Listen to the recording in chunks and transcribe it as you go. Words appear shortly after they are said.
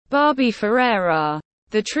Barbie Ferreira.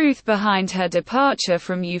 The truth behind her departure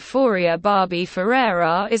from Euphoria. Barbie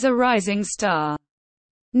Ferreira is a rising star,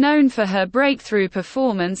 known for her breakthrough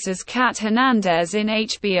performance as Kat Hernandez in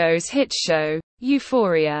HBO's hit show,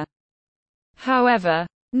 Euphoria. However,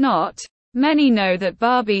 not many know that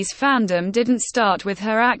Barbie's fandom didn't start with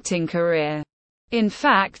her acting career. In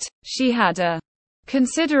fact, she had a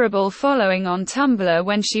considerable following on Tumblr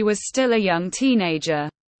when she was still a young teenager.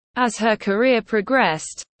 As her career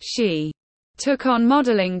progressed, she took on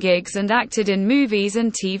modeling gigs and acted in movies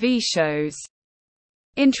and TV shows.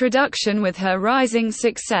 Introduction. With her rising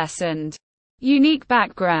success and unique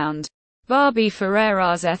background, Barbie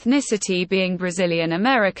Ferreira's ethnicity being Brazilian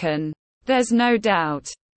American, there's no doubt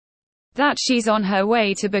that she's on her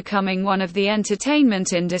way to becoming one of the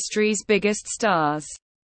entertainment industry's biggest stars.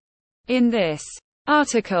 In this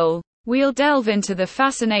article, we'll delve into the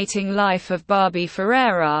fascinating life of Barbie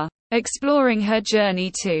Ferreira, exploring her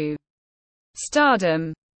journey to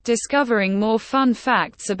stardom, discovering more fun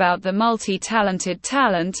facts about the multi-talented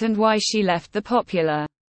talent and why she left the popular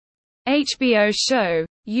HBO show,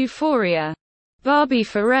 Euphoria. Barbie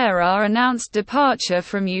Ferreira announced departure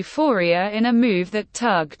from Euphoria in a move that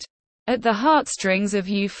tugged at the heartstrings of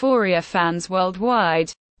Euphoria fans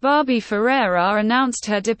worldwide. Barbie Ferreira announced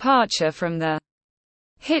her departure from the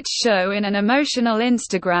hit show in an emotional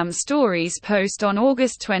Instagram stories post on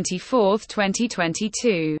August 24,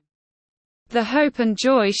 2022. The hope and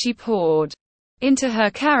joy she poured into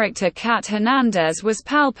her character Kat Hernandez was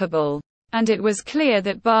palpable, and it was clear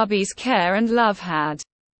that Barbie's care and love had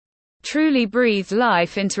truly breathed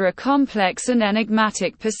life into a complex and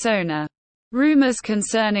enigmatic persona. Rumors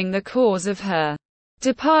concerning the cause of her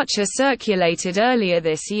departure circulated earlier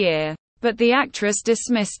this year, but the actress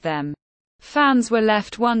dismissed them. Fans were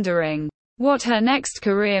left wondering what her next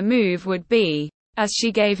career move would be, as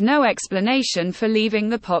she gave no explanation for leaving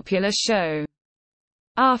the popular show.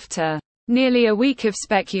 After nearly a week of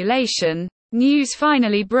speculation, news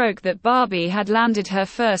finally broke that Barbie had landed her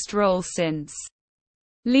first role since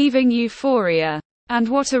leaving Euphoria. And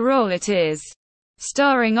what a role it is!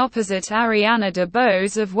 Starring opposite Ariana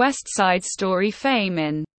DeBose of West Side Story fame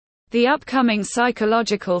in the upcoming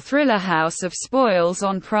psychological thriller House of Spoils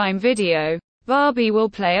on Prime Video, Barbie will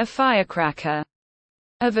play a firecracker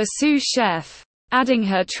of a sous chef, adding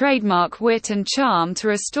her trademark wit and charm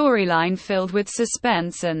to a storyline filled with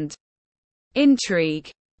suspense and intrigue.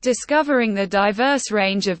 Discovering the diverse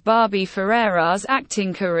range of Barbie Ferreira's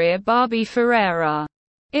acting career. Barbie Ferreira.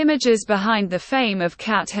 Images behind the fame of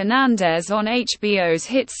Kat Hernandez on HBO's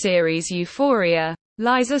hit series Euphoria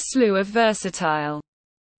lies a slew of versatile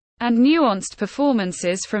and nuanced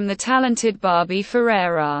performances from the talented Barbie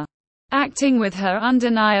Ferreira. Acting with her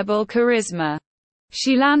undeniable charisma,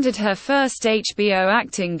 she landed her first HBO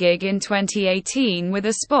acting gig in 2018 with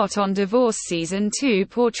a spot on Divorce Season 2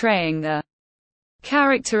 portraying the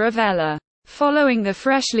character of Ella. Following the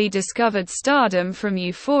freshly discovered stardom from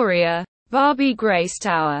Euphoria, Barbie graced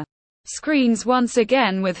our screens once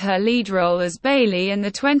again with her lead role as Bailey in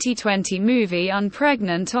the 2020 movie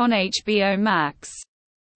Unpregnant on HBO Max.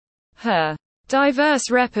 Her diverse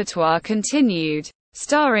repertoire continued,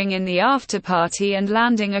 starring in The Afterparty and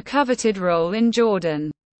landing a coveted role in Jordan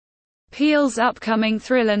Peele's upcoming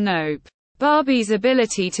thriller Nope. Barbie's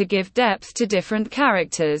ability to give depth to different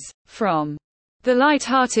characters, from the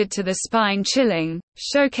light-hearted to the spine-chilling,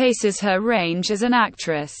 showcases her range as an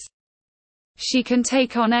actress. She can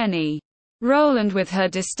take on any role and with her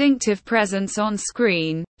distinctive presence on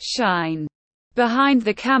screen, shine. Behind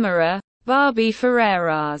the camera, Barbie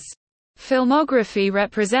Ferreira's filmography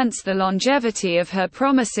represents the longevity of her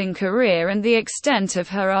promising career and the extent of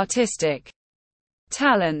her artistic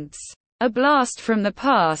talents. A blast from the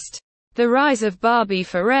past. The rise of Barbie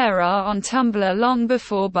Ferreira on Tumblr. Long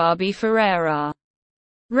before Barbie Ferreira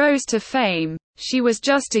rose to fame, she was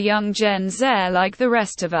just a young Gen Z like the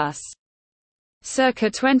rest of us.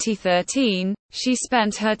 Circa 2013, she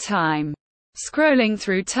spent her time scrolling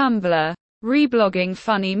through Tumblr, reblogging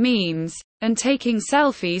funny memes, and taking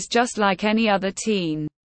selfies just like any other teen.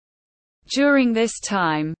 During this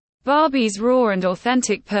time, Barbie's raw and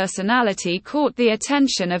authentic personality caught the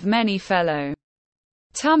attention of many fellow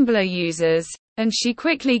Tumblr users, and she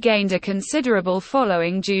quickly gained a considerable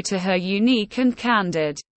following due to her unique and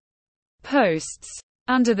candid posts.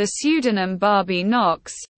 Under the pseudonym Barbie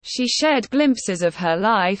Knox, she shared glimpses of her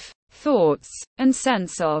life, thoughts, and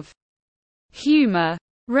sense of humor,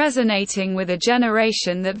 resonating with a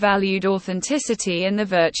generation that valued authenticity in the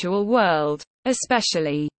virtual world,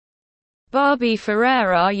 especially Barbie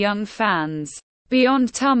Ferreira young fans.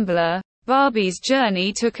 Beyond Tumblr, Barbie's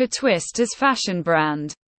journey took a twist as fashion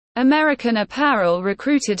brand American Apparel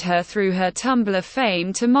recruited her through her Tumblr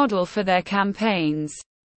fame to model for their campaigns.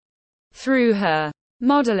 Through her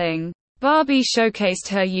modeling, Barbie showcased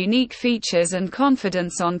her unique features and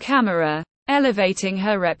confidence on camera, elevating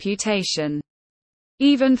her reputation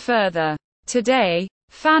even further. Today,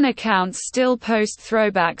 fan accounts still post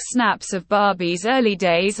throwback snaps of Barbie's early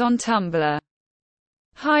days on Tumblr,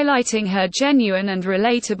 highlighting her genuine and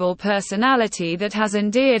relatable personality that has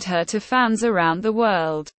endeared her to fans around the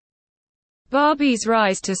world. Barbie's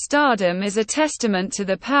rise to stardom is a testament to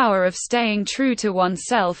the power of staying true to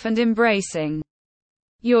oneself and embracing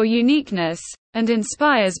your uniqueness, and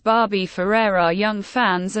inspires Barbie Ferreira young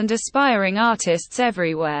fans and aspiring artists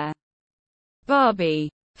everywhere.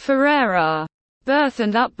 Barbie Ferreira. Birth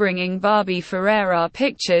and upbringing. Barbie Ferreira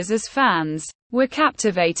pictures as fans were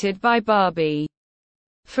captivated by Barbie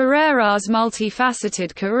Ferreira's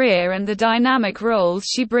multifaceted career and the dynamic roles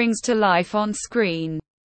she brings to life on screen.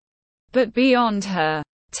 But beyond her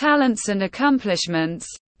talents and accomplishments,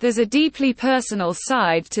 there's a deeply personal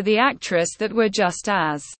side to the actress that we're just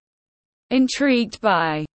as intrigued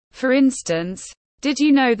by. For instance, did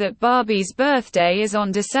you know that Barbie's birthday is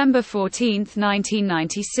on December 14,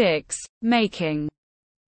 1996, making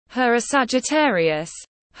her a Sagittarius?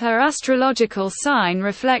 Her astrological sign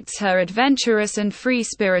reflects her adventurous and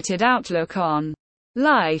free-spirited outlook on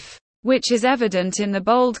life, which is evident in the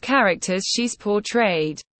bold characters she's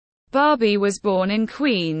portrayed. Barbie was born in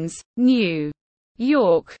Queens, New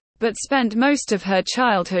York, but spent most of her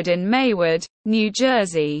childhood in Maywood, New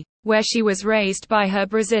Jersey, where she was raised by her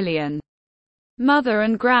Brazilian mother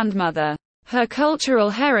and grandmother. Her cultural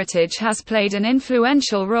heritage has played an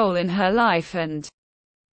influential role in her life and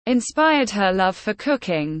inspired her love for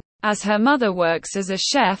cooking, as her mother works as a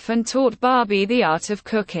chef and taught Barbie the art of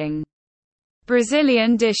cooking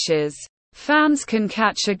Brazilian dishes. Fans can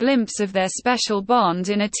catch a glimpse of their special bond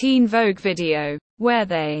in a Teen Vogue video, where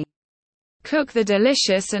they cook the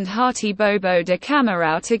delicious and hearty bobo de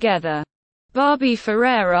camarão together. Barbie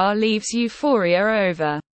Ferreira leaves Euphoria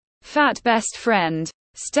over fat best friend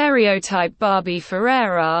stereotype. Barbie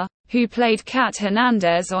Ferreira, who played Kat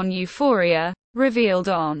Hernandez on Euphoria, revealed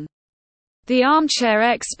on The Armchair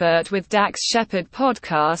Expert with Dax Shepard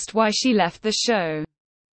podcast why she left the show.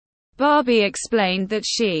 Barbie explained that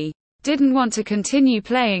she didn't want to continue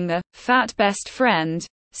playing the fat best friend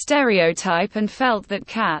stereotype and felt that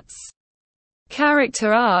Kat's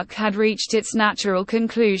character arc had reached its natural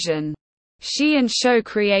conclusion. She and show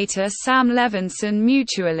creator Sam Levinson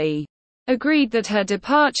mutually agreed that her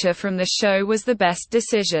departure from the show was the best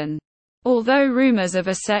decision. Although rumors of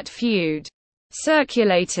a set feud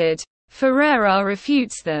circulated, Ferreira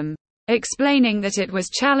refutes them, explaining that it was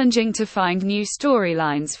challenging to find new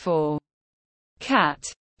storylines for Kat.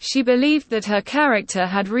 She believed that her character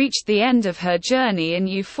had reached the end of her journey in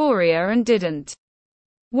Euphoria and didn't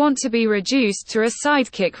want to be reduced to a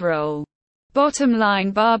sidekick role. Bottom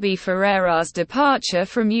line, Barbie Ferreira's departure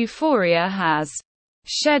from Euphoria has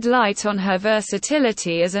shed light on her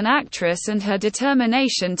versatility as an actress and her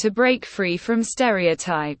determination to break free from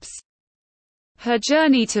stereotypes. Her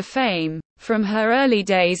journey to fame, from her early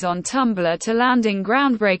days on Tumblr to landing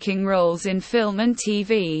groundbreaking roles in film and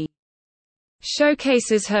TV,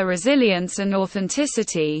 showcases her resilience and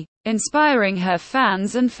authenticity, inspiring her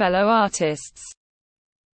fans and fellow artists.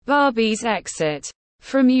 Barbie's exit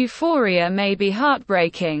from Euphoria may be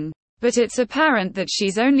heartbreaking, but it's apparent that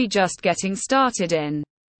she's only just getting started in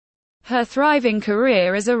her thriving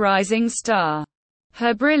career as a rising star.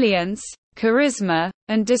 Her brilliance, charisma,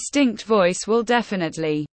 and distinct voice will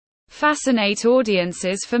definitely fascinate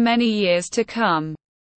audiences for many years to come.